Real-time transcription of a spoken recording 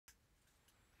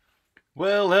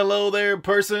Well, hello there,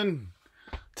 person.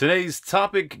 Today's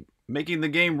topic, making the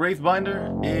game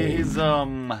Wraithbinder, is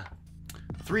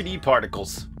 3D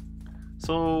particles.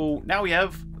 So now we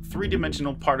have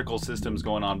three-dimensional particle systems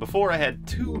going on. Before I had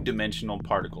two-dimensional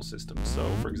particle systems. So,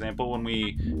 for example, when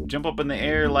we jump up in the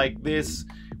air like this,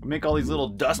 we make all these little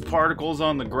dust particles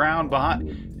on the ground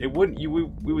behind. We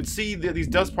would see that these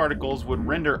dust particles would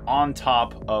render on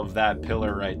top of that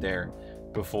pillar right there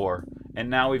before. And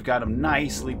now we've got them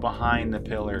nicely behind the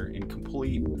pillar in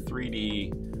complete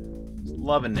 3D.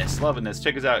 Loving this, loving this.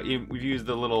 Check us out. We've used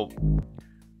the little...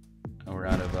 Oh, we're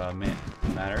out of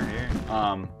matter here.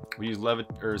 We use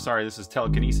this is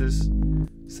telekinesis.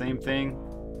 Same thing.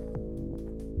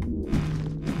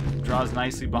 Draws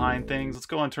nicely behind things. Let's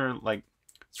go on to let's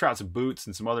try out some boots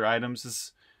and some other items.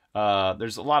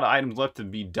 There's a lot of items left to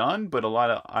be done, but a lot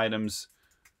of items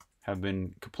have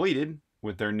been completed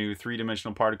with their new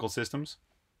three-dimensional particle systems.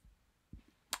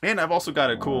 And I've also got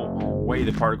a cool way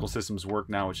the particle systems work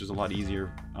now, which is a lot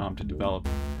easier to develop.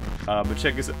 But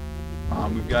check this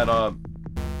out. We've got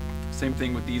same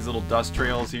thing with these little dust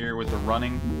trails here with the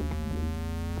running.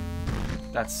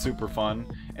 That's super fun.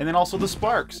 And then also the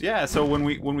sparks. Yeah, so when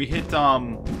we hit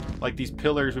like these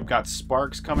pillars, we've got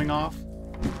sparks coming off.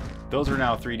 Those are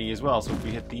now 3D as well. So if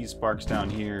we hit these sparks down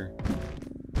here,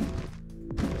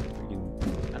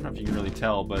 I don't know if you can really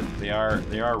tell, but they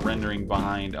are rendering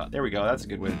behind. There we go. That's a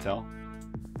good way to tell.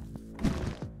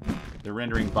 They're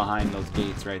rendering behind those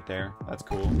gates right there. That's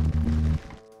cool.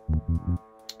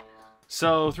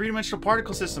 So three-dimensional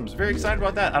particle systems. Very excited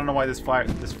about that. I don't know why this fire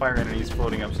entity is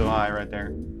floating up so high right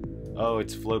there. Oh,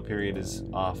 its float period is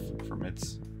off from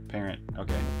its parent.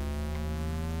 Okay.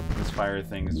 This fire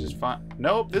thing is just fine.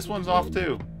 Nope, this one's off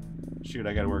too. Shoot,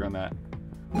 I gotta work on that.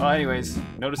 Oh, anyways,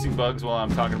 noticing bugs while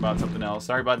I'm talking about something else.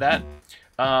 Sorry about that.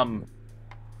 Some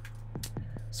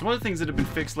other things that have been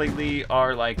fixed lately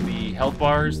are like the health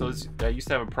bars. Those I used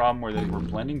to have a problem where they were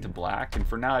blending to black, and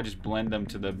for now I just blend them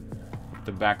to the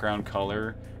background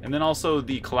color. And then also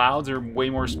the clouds are way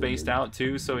more spaced out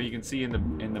too, so you can see in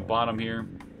the bottom here,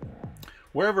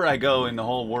 wherever I go in the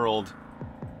whole world,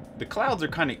 the clouds are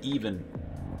kind of even.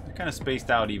 They're kind of spaced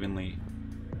out evenly.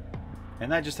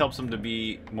 And that just helps them to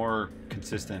be more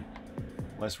consistent,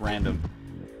 less random.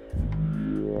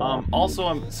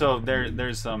 So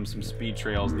there's some speed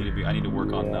trails I need to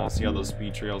work on those. See how those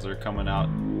speed trails are coming out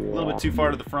a little bit too far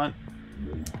to the front.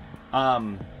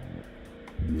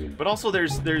 But also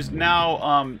there's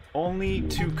now only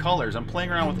two colors. I'm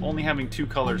playing around with only having two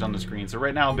colors on the screen. So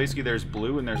right now basically there's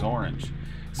blue and there's orange.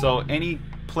 So any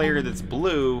player that's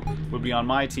blue would be on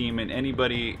my team, and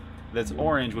anybody that's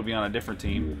orange would be on a different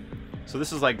team. So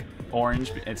this is like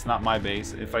orange, it's not my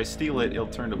base. If I steal it, it'll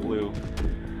turn to blue.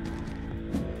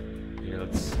 Here,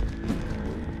 let's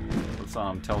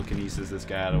telekinesis this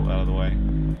guy out of the way.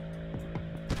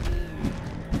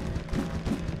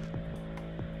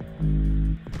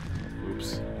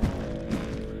 Oops.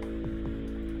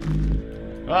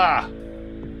 Ah!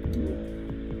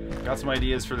 Got some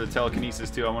ideas for the telekinesis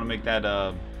too. I want to make that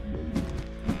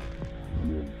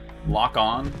lock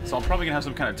on. So I'm probably gonna have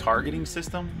some kind of targeting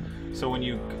system. So when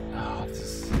you... Oh,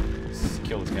 let's just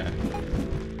kill this guy.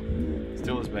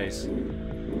 Steal his base.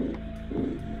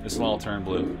 This will all turn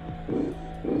blue.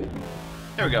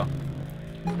 There we go.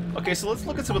 Okay, so let's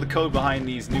look at some of the code behind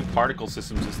these new particle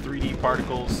systems. These 3D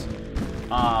particles.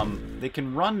 They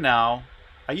can run now.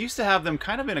 I used to have them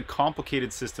kind of in a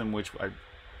complicated system, which I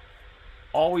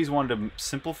always wanted to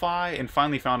simplify, and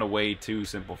finally found a way to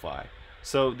simplify.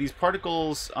 So these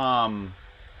particles...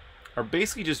 are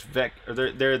basically just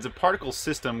there's a particle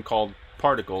system called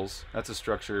particles. That's a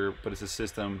structure, but it's a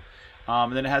system.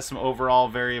 And then it has some overall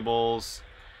variables,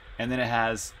 and then it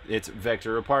has its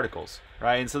vector of particles,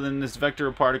 right? And so then this vector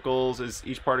of particles is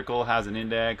each particle has an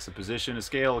index, a position, a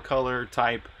scale, a color,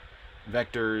 type,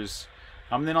 vectors,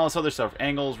 and then all this other stuff: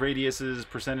 angles, radiuses,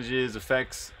 percentages,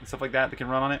 effects, and stuff like that can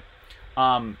run on it.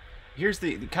 Here's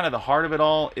the kind of the heart of it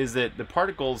all is that the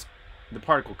particles, the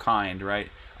particle kind, right?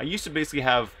 I used to basically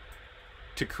have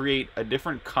to create a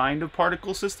different kind of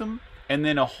particle system, and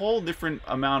then a whole different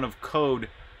amount of code,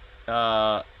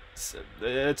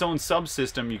 its own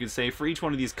subsystem, you could say, for each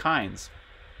one of these kinds.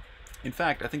 In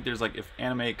fact, I think there's like if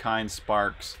animate kind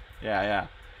sparks. Yeah.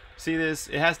 See this?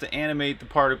 It has to animate the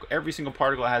particle. Every single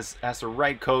particle has to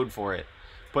write code for it.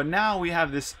 But now we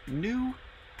have this new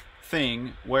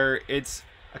thing where it's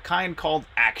a kind called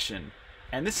action.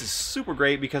 And this is super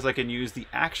great because I can use the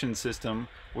action system,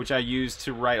 which I use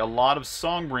to write a lot of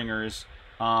Songbringer's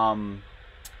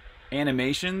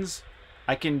animations.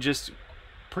 I can just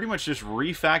pretty much just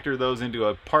refactor those into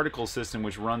a particle system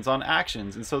which runs on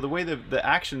actions. And so the way the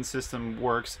action system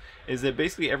works is that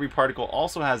basically every particle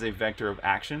also has a vector of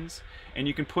actions, and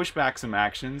you can push back some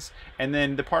actions, and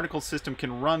then the particle system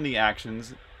can run the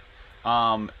actions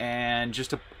and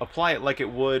just apply it like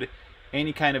it would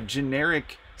any kind of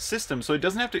generic system. So it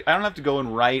doesn't have to, I don't have to go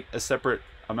and write a separate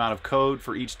amount of code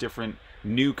for each different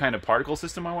new kind of particle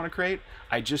system I want to create.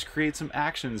 I just create some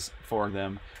actions for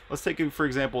them. Let's take, for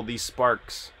example, these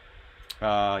sparks.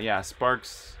 Yeah,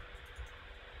 sparks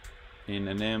in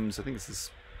anims. I think this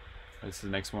is the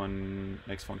next one,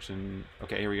 next function.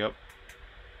 Okay, here we go.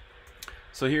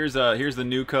 So here's the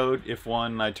new code,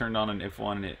 if1. I turned on an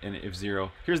if1 and an if0.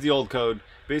 Here's the old code.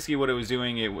 Basically what it was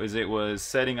doing, it was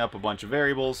setting up a bunch of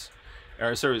variables.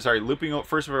 Or sorry, looping over.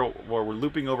 First of all, we're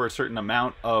looping over a certain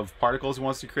amount of particles it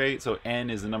wants to create. So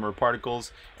n is the number of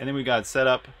particles, and then we got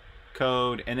setup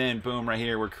code, and then boom, right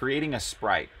here we're creating a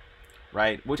sprite,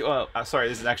 right? Which sorry,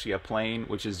 this is actually a plane,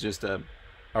 which is just a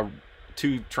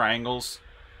two triangles.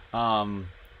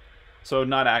 So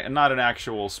not an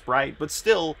actual sprite, but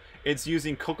still it's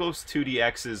using Cocos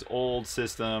 2DX's old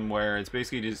system where it's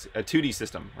basically just a 2D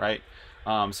system, right?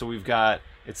 So we've got,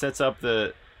 it sets up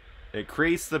it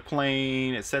creates the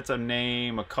plane, it sets a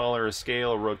name, a color, a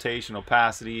scale, a rotation,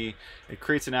 opacity. It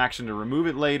creates an action to remove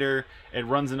it later. It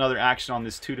runs another action on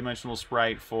this two-dimensional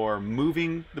sprite for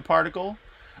moving the particle.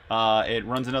 It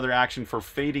runs another action for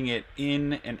fading it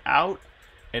in and out.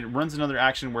 It runs another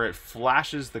action where it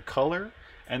flashes the color.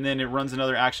 And then it runs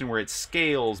another action where it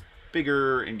scales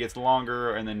bigger and gets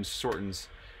longer and then shortens.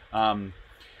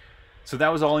 So that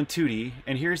was all in 2D,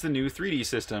 and here's the new 3D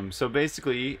system. So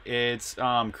basically, it's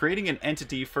creating an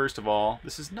entity, first of all.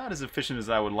 This is not as efficient as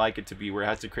I would like it to be, where it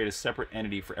has to create a separate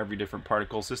entity for every different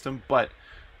particle system, but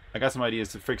I got some ideas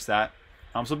to fix that.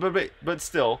 But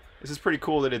still, this is pretty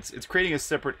cool that it's creating a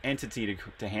separate entity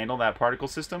to handle that particle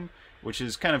system, which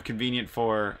is kind of convenient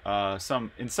for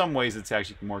in some ways it's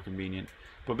actually more convenient.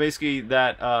 But basically,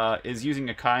 that is using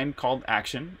a kind called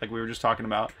action, like we were just talking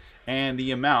about, and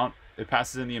the amount. It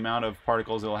passes in the amount of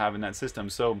particles it'll have in that system.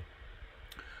 So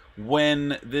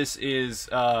when this is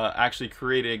actually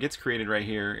created, it gets created right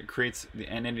here. It creates the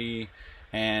entity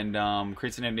and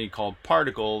creates an entity called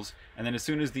particles. And then as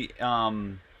soon as the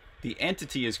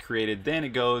entity is created, then it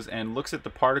goes and looks at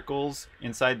the particles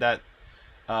inside that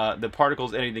the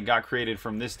particles entity that got created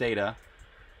from this data.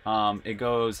 It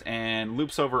goes and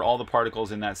loops over all the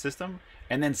particles in that system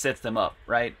and then sets them up,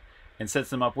 right? And sets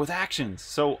them up with actions.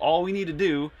 So all we need to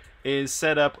do is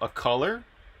set up a color,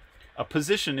 a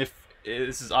position. If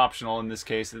this is optional in this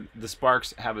case, the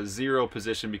sparks have a 0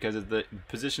 position because the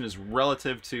position is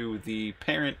relative to the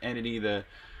parent entity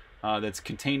that's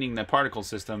containing the particle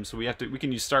system. So we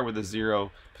can start with a 0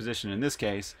 position in this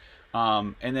case,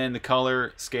 and then the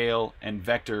color, scale, and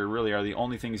vector really are the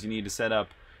only things you need to set up.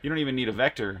 You don't even need a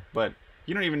vector, but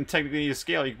you don't even technically need a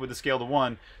scale. You can put the scale to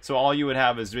 1. So all you would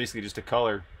have is basically just a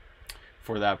color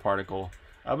for that particle.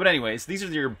 But anyways, these are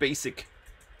your basic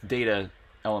data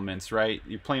elements, right?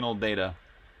 Your plain old data.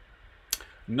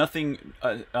 Nothing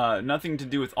to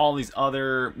do with all these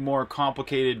other more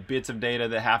complicated bits of data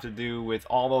that have to do with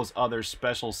all those other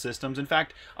special systems. In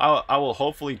fact, I will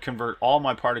hopefully convert all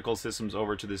my particle systems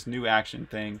over to this new action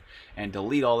thing and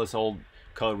delete all this old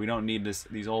code. We don't need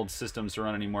these old systems to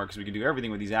run anymore because we can do everything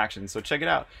with these actions. So check it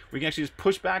out. We can actually just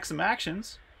push back some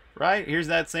actions, right? Here's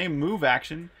that same move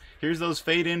action. Here's those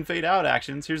fade in, fade out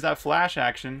actions. Here's that flash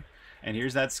action. And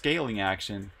here's that scaling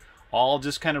action. All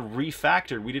just kind of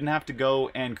refactored. We didn't have to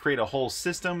go and create a whole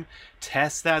system,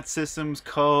 test that system's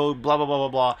code, blah, blah, blah, blah,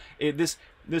 blah.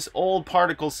 This old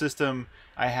particle system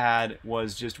I had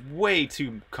was just way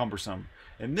too cumbersome.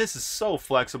 And this is so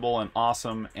flexible and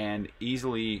awesome and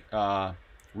easily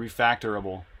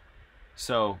refactorable.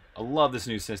 So I love this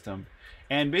new system.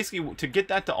 And basically, to get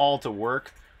that all to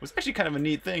work, was actually kind of a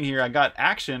neat thing here. I got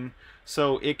action,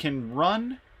 so it can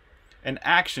run an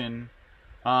action.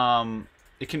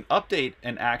 It can update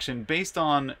an action based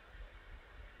on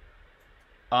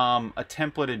a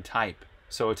templated type,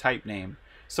 so a type name.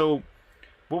 So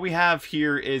what we have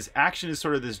here is action is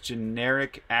sort of this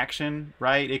generic action,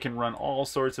 right? It can run all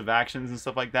sorts of actions and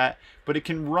stuff like that, but it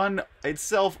can run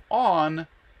itself on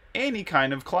any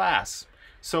kind of class.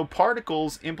 So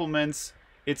particles implements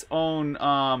its own,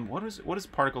 what does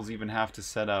particles even have to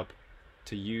set up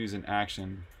to use an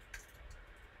action?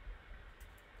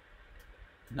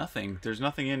 Nothing. There's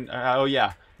nothing in, oh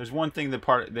yeah, there's one thing that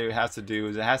it has to do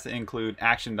is it has to include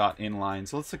action.inline.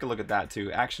 So let's take a look at that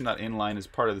too. Action.inline is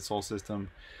part of this whole system.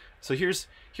 So here's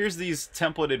these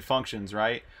templated functions,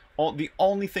 right? The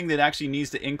only thing that actually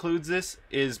needs to include this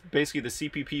is basically the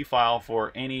CPP file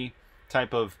for any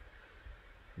type of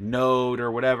node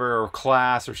or whatever, or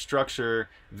class or structure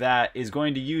that is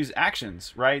going to use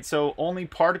actions, right? So only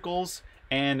particles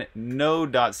and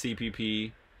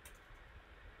node.cpp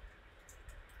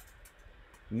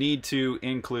need to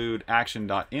include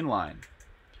action.inline,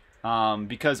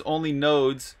 because only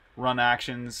nodes run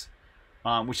actions,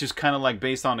 which is kind of like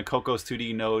based on a Cocos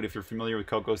 2D node. If you're familiar with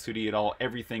Cocos 2D,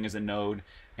 everything is a node,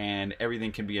 and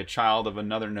everything can be a child of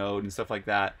another node and stuff like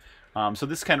that. So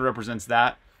this kind of represents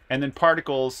that. And then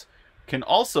particles can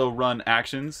also run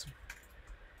actions,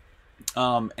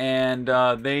 and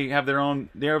they have their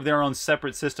own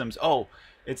separate systems. Oh,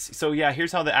 so yeah.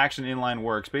 Here's how the action inline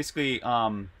works. Basically,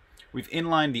 we've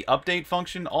inlined the update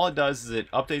function. All it does is it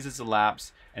updates its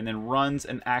elapse and then runs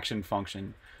an action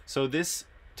function. So this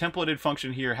templated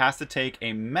function here has to take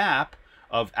a map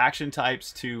of action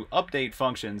types to update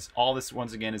functions. All this,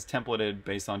 once again, is templated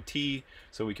based on T,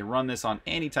 so we can run this on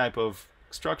any type of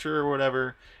structure or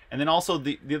whatever. And then also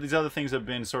these other things have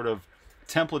been sort of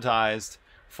templatized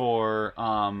for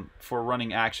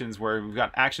running actions, where we've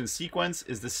got action sequence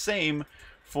is the same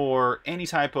for any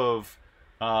type of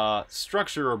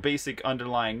structure or basic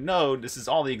underlying node. This is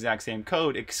all the exact same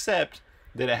code, except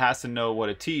that it has to know what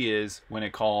a T is when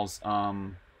it calls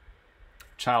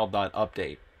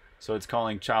child.update. So it's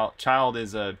calling child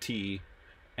is a T,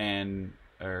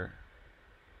 or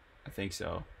I think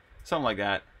so, something like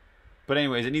that. But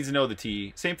anyways, it needs to know the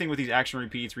T. Same thing with these action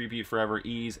repeats, repeat forever,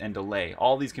 ease, and delay.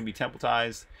 All these can be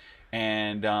templatized,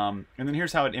 and then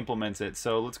here's how it implements it.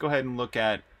 So let's go ahead and look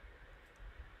at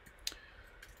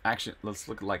action. Let's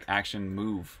look at like action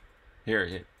move.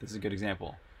 Here, this is a good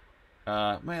example.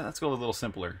 Man, let's go a little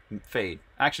simpler. Fade,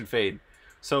 action fade.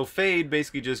 So fade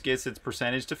basically just gets its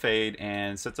percentage to fade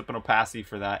and sets up an opacity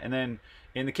for that. And then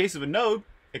in the case of a node,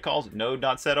 it calls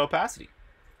node.setOpacity.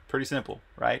 Pretty simple,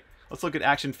 right? Let's look at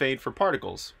action fade for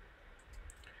particles.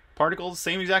 Particles,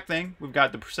 same exact thing. We've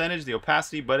got the percentage, the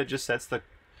opacity, but it just sets the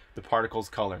particle's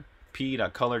color.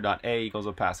 p.color.a equals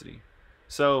opacity.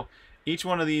 So each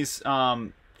one of these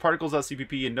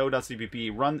particles.cpp and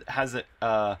node.cpp has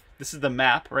this is the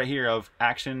map right here of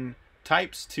action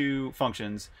types to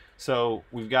functions. So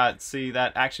we've got, see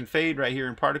that action fade right here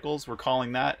in particles, we're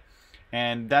calling that,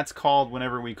 and that's called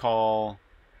whenever we call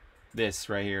this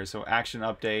right here. So action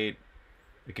update,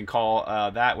 we can call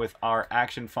that with our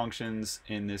action functions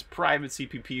in this private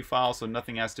CPP file, so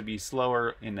nothing has to be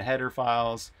slower in the header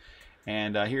files.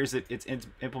 And here's it's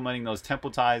implementing those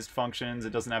templatized functions.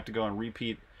 It doesn't have to go and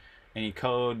repeat any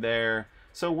code there.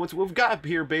 So what we've got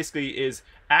here basically is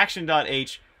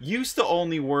action.h used to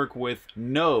only work with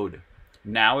node.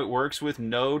 Now it works with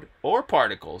node or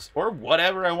particles or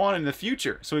whatever I want in the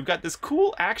future. So we've got this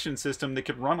cool action system that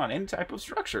can run on any type of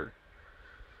structure.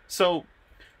 So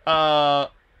I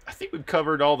think we've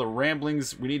covered all the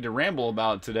ramblings we need to ramble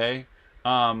about today.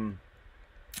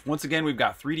 Once again, we've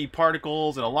got 3D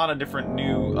particles and a lot of different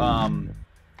new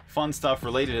fun stuff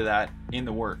related to that in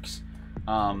the works.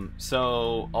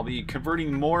 So I'll be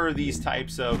converting more of these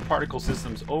types of particle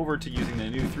systems over to using the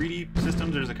new 3D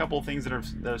systems. There's a couple of things that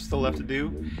are still left to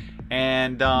do,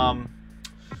 and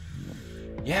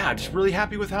yeah, just really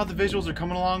happy with how the visuals are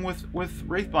coming along with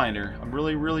Wraithbinder. I'm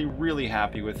really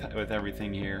happy with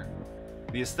everything here.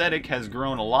 The aesthetic has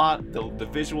grown a lot, the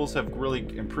visuals have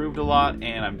really improved a lot,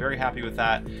 and I'm very happy with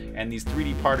that. And these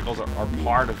 3D particles are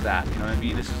part of that. You know what I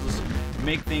mean? This is just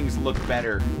make things look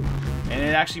better. And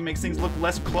it actually makes things look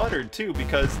less cluttered too,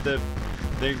 because the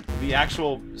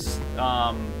actual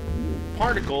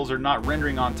particles are not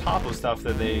rendering on top of stuff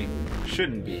that they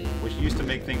shouldn't be, which used to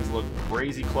make things look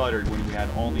crazy cluttered when we had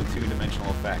only two-dimensional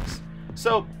effects.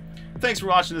 So, thanks for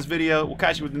watching this video. We'll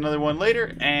catch you with another one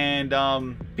later, and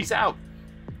peace out,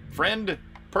 friend,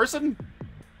 person.